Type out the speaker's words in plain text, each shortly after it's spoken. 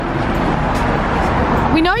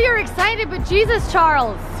We know you're excited, but Jesus,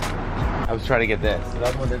 Charles. I was trying to get this.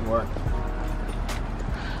 That one didn't work.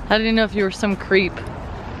 I didn't know if you were some creep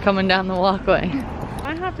coming down the walkway.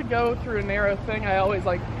 I have to go through a narrow thing. I always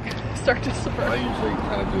like start to swerve. I usually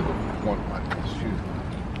kind of do the one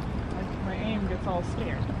shoot. My aim gets all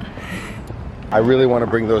scared. I really want to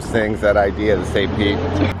bring those things, that idea to St. Pete.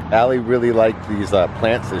 Allie really liked these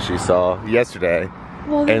plants that she saw yesterday,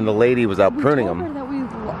 and the lady was out pruning them.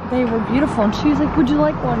 They were beautiful, and she was like, would you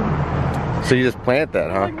like one? So you just plant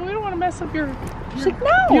that, huh? Like, we don't want to mess up your She's like,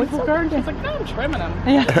 no, beautiful it's garden. okay. She's like, no, I'm trimming them.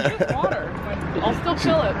 Yeah. It's water. Like, I'll still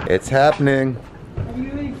kill it. It's happening. Are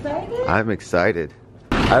you excited? I'm excited.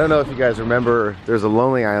 I don't know if you guys remember, there's a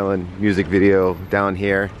Lonely Island music video down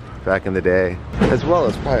here back in the day, as well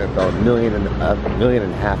as probably about a million and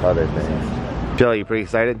a half other things. Jill, you pretty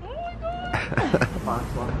excited? Oh my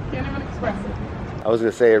God. Can't even express it. I was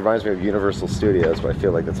gonna say it reminds me of Universal Studios, but I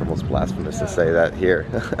feel like that's almost blasphemous to say that here.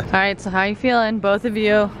 All right, so how you feeling, both of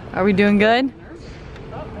you? Are we doing good?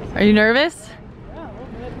 Are you nervous? Yeah,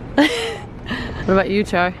 a little bit. What about you,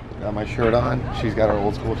 Char? Got my shirt on. She's got her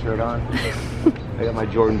old school shirt on. I got my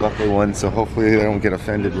Jordan Buckley one, so hopefully they don't get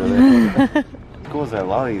offended with it. Cool is that a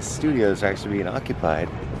lot of these studios are actually being occupied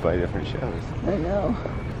by different shows. I know.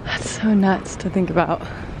 That's so nuts to think about.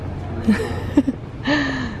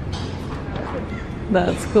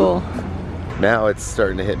 That's cool. Now it's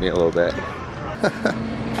starting to hit me a little bit.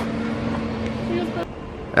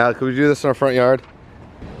 Al, could we do this in our front yard?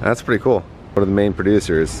 That's pretty cool. One of the main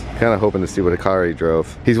producers, kind of hoping to see what a car he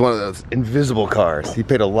drove. He's one of those invisible cars. He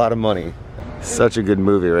paid a lot of money. Such a good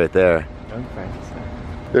movie right there.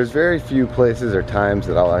 There's very few places or times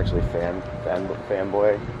that I'll actually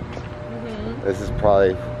fanboy. This is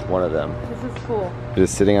probably one of them. This is cool.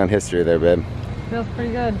 Just sitting on history there, babe. Feels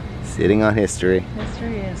pretty good. Sitting on history.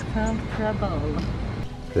 History is comfortable.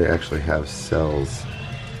 They actually have cells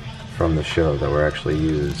from the show that were actually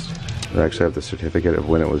used. They actually have the certificate of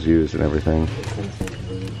when it was used and everything.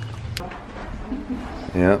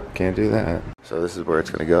 Yep, can't do that. So this is where it's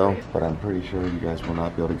gonna go, but I'm pretty sure you guys will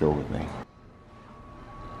not be able to go with me.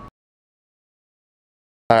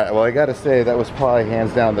 Alright, well I gotta say that was probably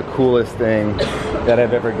hands down the coolest thing that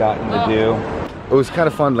I've ever gotten to do. It was kind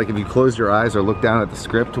of fun, like if you closed your eyes or looked down at the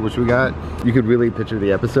script, which we got, you could really picture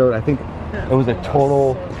the episode. I think it was a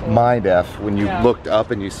total mind F when you looked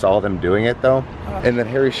up and you saw them doing it though. And then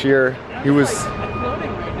Harry Shearer, he was,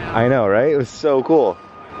 I know, right? It was so cool.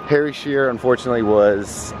 Harry Shearer unfortunately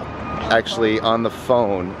was actually on the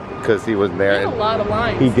phone because he wasn't there. He had a lot of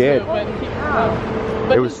lines. He did. Too,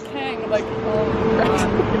 but it was Kang, like,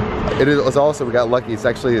 it was also, we got lucky, it's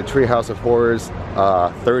actually the Treehouse of Horrors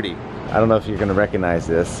 30. I don't know if you're gonna recognize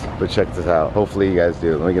this, but check this out. Hopefully you guys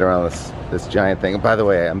do. Let me get around this giant thing. And by the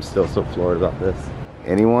way, I'm still so floored about this.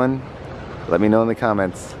 Anyone? Let me know in the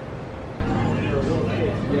comments.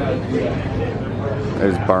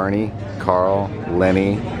 There's Barney, Carl,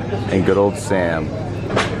 Lenny, and good old Sam.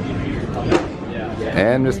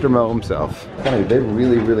 And Mr. Mo himself. They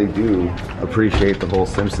really, really do appreciate the whole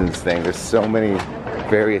Simpsons thing. There's so many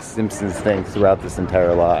various Simpsons things throughout this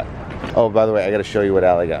entire lot. Oh, by the way, I gotta show you what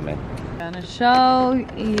Allie got me. Gonna show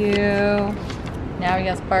you. Now he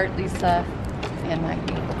has Bart, Lisa, and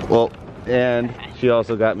Maggie. Well, and she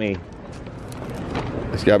also got me.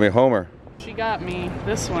 She got me Homer. She got me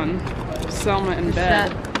this one, Selma in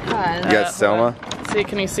bed. You got Selma? See,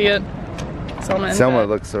 can you see it? Selma in Selma bed.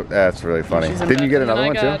 looks so, that's really funny. She's in Didn't you bed. get another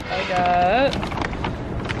one too?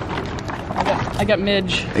 I got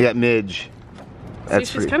Midge. I got Midge. That's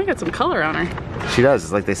See, she's kind of got some color on her. She does,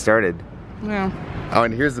 it's like they started. Yeah. Oh,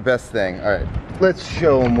 and here's the best thing. All right, let's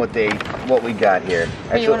show them what we got here.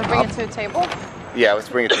 Wait, you want to bring it to a table? Yeah, let's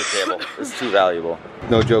bring it to the table. It's too valuable.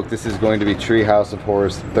 No joke, this is going to be Treehouse of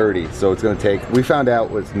Horrors 30. So it's gonna take, we found out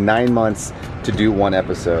it was 9 months to do one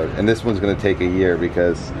episode. And this one's gonna take a year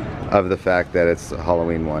because of the fact that it's a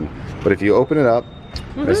Halloween one. But if you open it up,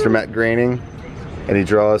 Mr. Matt Groening, and he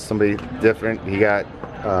draws somebody different. He got,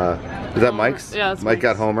 is that Mike's? Yeah, it's Mike Mike's.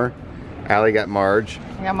 got Homer. Allie got Marge.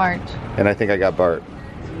 I got Marge. And I think I got Bart.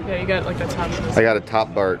 Yeah, you got like a top. I got a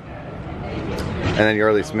top Bart. And then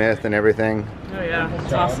Yardley Smith and everything. Oh yeah,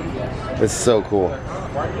 it's awesome. It's so cool.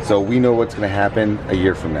 So we know what's gonna happen a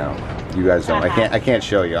year from now. You guys don't. I can't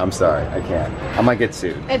show you. I'm sorry. I can't. I might get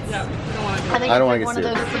sued. It's. Yeah, you don't want to do I think I don't it's wanna like get one of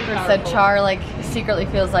sued. those secrets that Char like secretly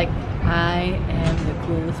feels like I am the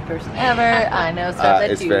coolest person ever. I know stuff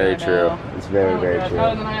that it's you very don't true. know. It's very, very Oh, true.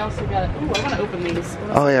 and then I also got. Ooh, I want to open these.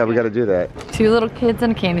 Oh yeah, we got to do that. 2 little kids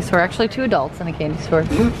in a candy store. Actually, 2 adults in a candy store.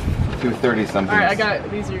 230 something. All right, I got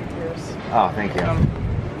these. Are yours. Oh, thank you.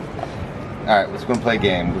 All right, let's go and play a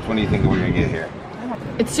game. Which one do you think we're gonna get here?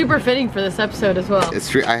 It's super fitting for this episode as well. It's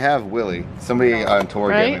true. I have Willie. Somebody on tour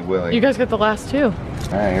Right? gave me Willie. You guys got the last two. All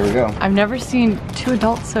right, here we go. I've never seen two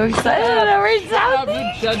adults so excited over Stop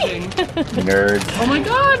something. judging. Nerds. Oh my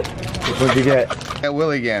god. Which one did you get? Got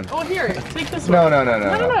Willie again. Oh, here. Take this No, one. no, no,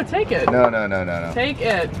 no, No, take it. No, no, no, no, no. Take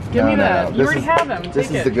it. Give me that. You already have him. This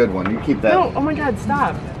Take is it. the good one. You keep that. No, oh my god,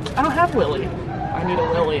 stop. I don't have Willie. I need a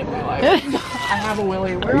Willie in my life. I have a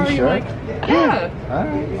Willie. Where Are you sure? Mike? Yeah. All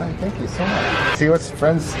right, well, thank you so much. See what's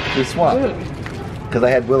friends we swap. Good. Because I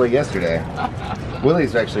had Willie yesterday.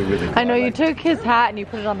 Willie's actually really cool. I know you like- took his hat and you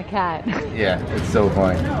put it on the cat. Yeah, it's so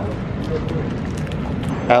funny.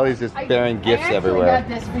 Allie's just bearing gifts everywhere. I got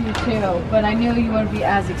this for you too, but I knew you wouldn't be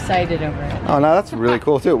as excited over it. Oh no, that's really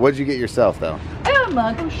cool too. What did you get yourself though? I got a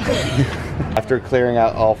mug. After clearing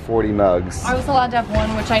out all 40 mugs, I was allowed to have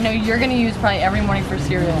one, which I know you're going to use probably every morning for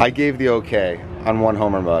cereal. I gave the okay on one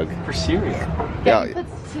Homer mug. For cereal. Yeah, Yeah.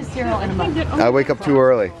 put cereal in a mug. I wake up too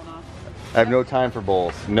early. I have no time for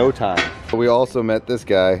bowls. No time. We also met this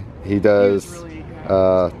guy. He does,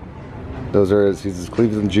 those are his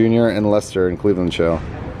Cleveland Junior and Lester in Cleveland show.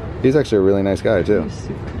 He's actually a really nice guy too.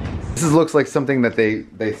 This looks like something that they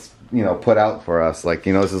you know put out for us. Like,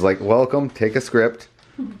 you know, this is like, welcome, take a script.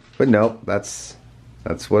 But no, that's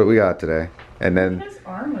what we got today. And then His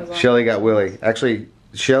arm is on. Shelly got Willie. Actually,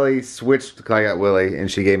 Shelly switched. I got Willie,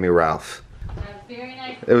 and she gave me Ralph. Very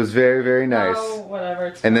nice. It was very, very nice. Oh, whatever.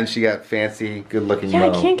 It's And then fine. she got fancy, good-looking Yeah,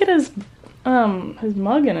 Mo. I can't get his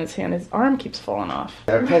mug in his hand. His arm keeps falling off.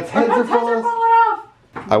 Our pets' heads are falling off.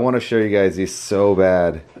 I want to show you guys these so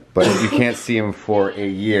bad, but you can't see them for a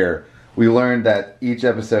year. We learned that each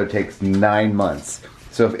episode takes 9 months.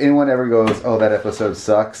 So if anyone ever goes, oh, that episode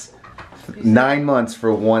sucks, 9 months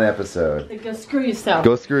for one episode. Go screw yourself.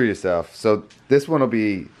 Go screw yourself. So this one will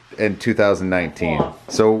be in 2019.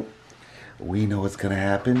 So we know what's gonna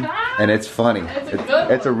happen, and it's funny. It's a good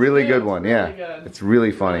one. It's a really Yeah, good it's one. really Yeah, good. it's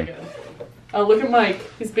really funny. Really good. Oh, look at Mike.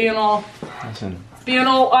 He's being all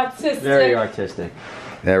artistic. Very artistic.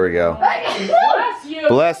 There we go. Bless you.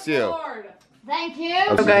 Bless you. Lord. Thank you.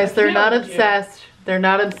 Okay. guys, they're not Thank you. obsessed. They're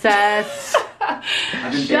not obsessed. I've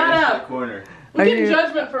been Shut banished to up. the corner. We Are get you-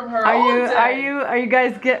 judgment from her. Are all you? day. Are you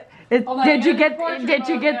guys get? It, Hold on, did you I get? got the portrait Did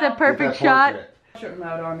you mode get the now. perfect shot? Portrait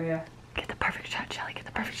mode on you. Get the perfect shot, Shelly. Get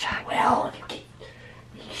the perfect shot. Well,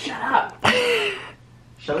 shut up.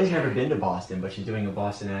 Shelly's never been to Boston, but she's doing a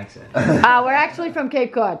Boston accent. We're actually from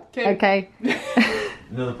Cape Cod. Okay.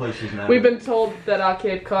 Another place she's not. We've been told that our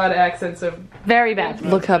Cape Cod accents are. Very bad.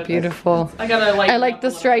 Look how beautiful. I gotta like. I like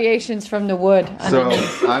the striations from the wood. So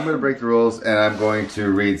I'm gonna break the rules, and I'm going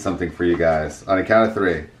to read something for you guys on a count of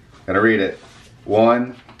 3. Gonna read it.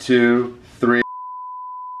 1, 2, 3.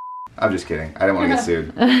 I'm just kidding. I didn't want to get sued.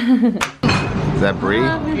 Is that Brie?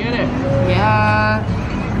 Get it. Yeah.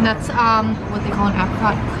 And that's what they call an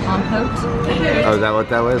apricot compote. Oh, is that what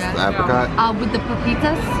that was? Yeah. The apricot? With the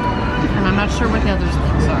pepitas. And I'm not sure what the other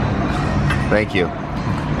things are. Thank you.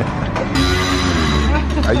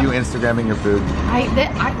 Are you Instagramming your food?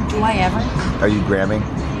 Do I ever? Are you gramming?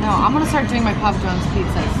 No, I'm gonna start doing my Papa John's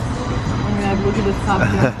pizzas. I'm gonna look at this Papa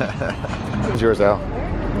John's. It's yours, Al.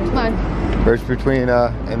 Here's mine. There's between,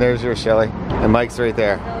 and there's yours, Shelly. And Mike's right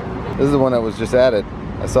there. This is the one that was just added.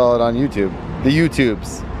 I saw it on YouTube. The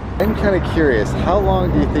YouTubes. I'm kind of curious, how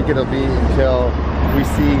long do you think it'll be until we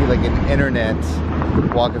see like an internet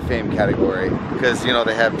Walk of Fame category? Because, you know,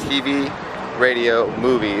 they have TV, radio,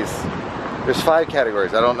 movies. There's 5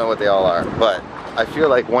 categories. I don't know what they all are, but I feel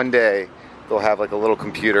like one day they'll have like a little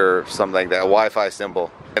computer or something like that, a Wi-Fi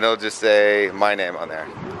symbol, and it'll just say my name on there.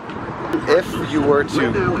 If you were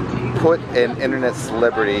to put an internet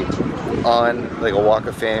celebrity on like a Walk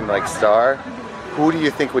of Fame like star, who do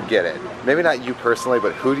you think would get it? Maybe not you personally,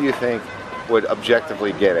 but who do you think would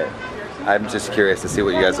objectively get it? I'm just curious to see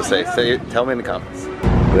what you guys will say. So tell me in the comments.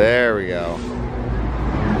 There we go.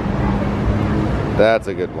 That's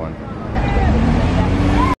a good one.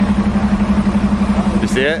 You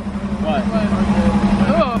see it? What?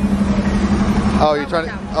 Oh, you're trying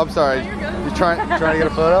to, I'm sorry. You're trying to get a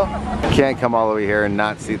photo? Can't come all the way here and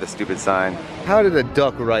not see the stupid sign. How did a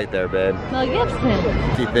duck right there, babe? Mel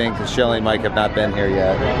Gibson. Do you think? Because Shelly and Mike have not been here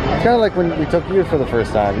yet. It's kind of like when we took you for the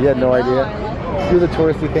first time. You had no idea. Do the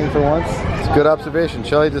touristy thing for once. It's a good observation.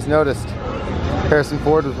 Shelly just noticed Harrison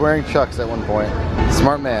Ford was wearing Chucks at one point.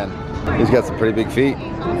 Smart man. He's got some pretty big feet.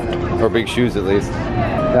 Or big shoes at least.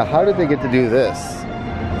 Now, how did they get to do this?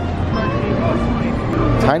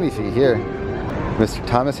 Tiny feet here. Mr.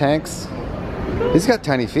 Thomas Hanks. He's got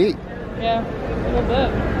tiny feet. Yeah, a little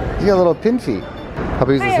bit. He's got little pin feet. How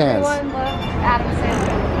big is his hands? Adam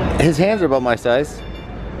Sandler. His hands are about my size.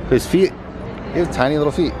 His feet, he has tiny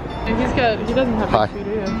little feet. He's good. He doesn't have Hi. big feet,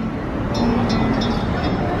 do you?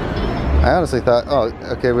 I honestly thought, oh,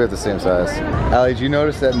 okay, we have the same size. Allie, did you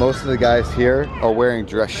notice that most of the guys here are wearing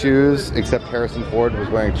dress shoes, except Harrison Ford was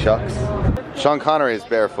wearing Chucks? Sean Connery is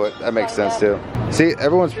barefoot. That makes sense too. See,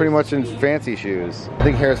 everyone's pretty much in fancy shoes. I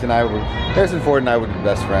think Harrison Ford and I would be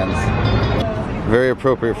best friends. Very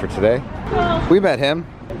appropriate for today. We met him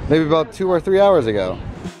maybe about 2 or 3 hours ago.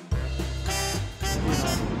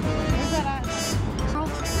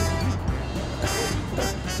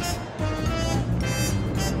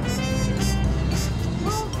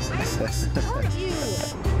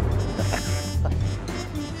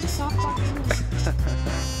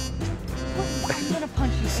 I'm gonna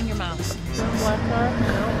punch you in your mouth.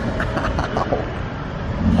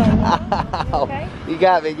 Ow. Okay. You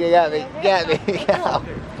got me, you got me, you got me. Ow.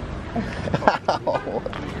 Ow.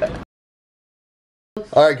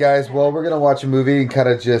 Alright guys, well we're gonna watch a movie and kind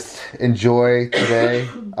of just enjoy today.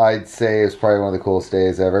 I'd say it's probably one of the coolest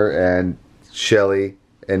days ever, and Shelly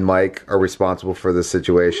and Mike are responsible for this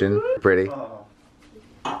situation. Pretty.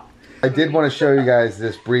 I did want to show you guys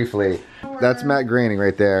this briefly. That's Matt Groening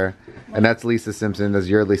right there, and that's Lisa Simpson. That's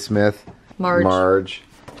Yeardley Smith. Marge.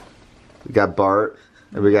 We got Bart,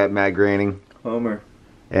 and we got Matt Groening. Homer.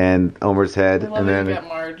 And Homer's head, I love and that then you get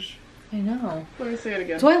Marge. I know. Let me say it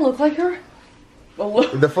again. Do I look like her? Well,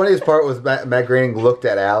 look. the funniest part was Matt Groening looked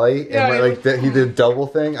at Allie, and Yeah, went, like he did a double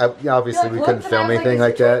thing. Yeah, obviously we couldn't film anything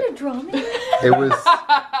like that. It was.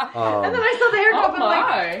 And then I saw the hair Oh go like,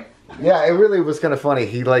 my. Yeah, it really was kind of funny.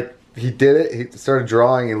 He did it. He started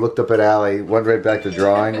drawing. He looked up at Allie, went right back to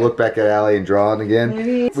drawing, looked back at Allie and drawing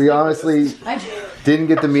again. We honestly didn't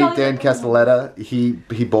get to meet Dan Castelletta. He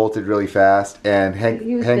bolted really fast, and Hank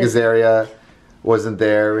Azaria wasn't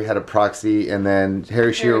there. We had a proxy, and then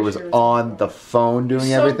Harry Shearer was on the phone doing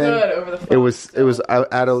So everything. good over the phone. It was out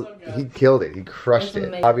of. So good. He killed it. He crushed It was it.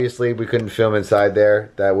 amazing. Obviously, we couldn't film inside there.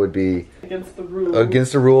 That would be Against the rules.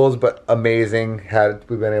 against the rules, but amazing. Had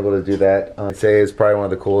we been able to do that, I'd say it's probably one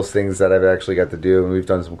of the coolest things that I've actually got to do, and we've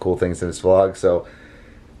done some cool things in this vlog. So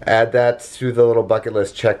add that to the little bucket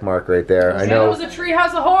list check mark right there. I know. It was a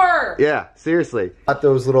treehouse of horror. Yeah, seriously. Got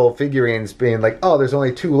those little figurines being like, oh, there's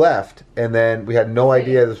only 2 left, and then we had no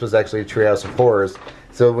idea this was actually a Treehouse of Horrors.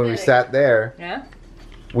 So when we sat there, Yeah.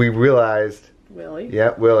 we realized, Willie.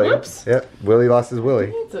 yeah, Willie. Whoops. Yep, Willie lost his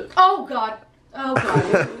Willie. oh God. Oh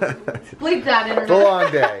God. Bleep that internet. The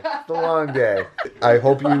long day. The long day. I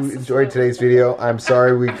hope you enjoyed today's video. I'm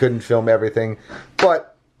sorry we couldn't film everything,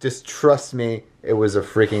 but just trust me, it was a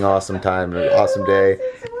freaking awesome time, an awesome day.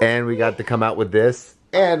 And we got to come out with this,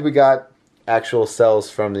 and we got actual cells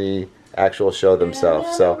from the actual show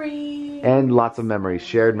themselves. So, and lots of memories,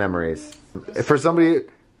 shared memories. For somebody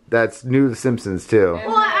that's new to The Simpsons too.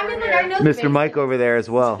 Well, I mean, like, I know the Mr. basics. Mike over there as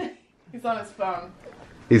well. He's on his phone.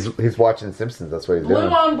 He's watching The Simpsons, that's what he's Blue doing.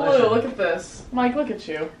 on blue. Look at this. Mike, look at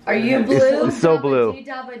you. Are you blue? It's so blue.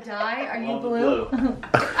 Dabba die? Are you All the blue?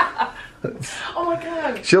 Oh my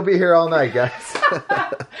God. She'll be here all night, guys.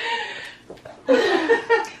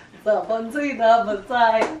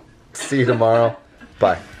 See you tomorrow.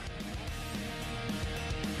 Bye.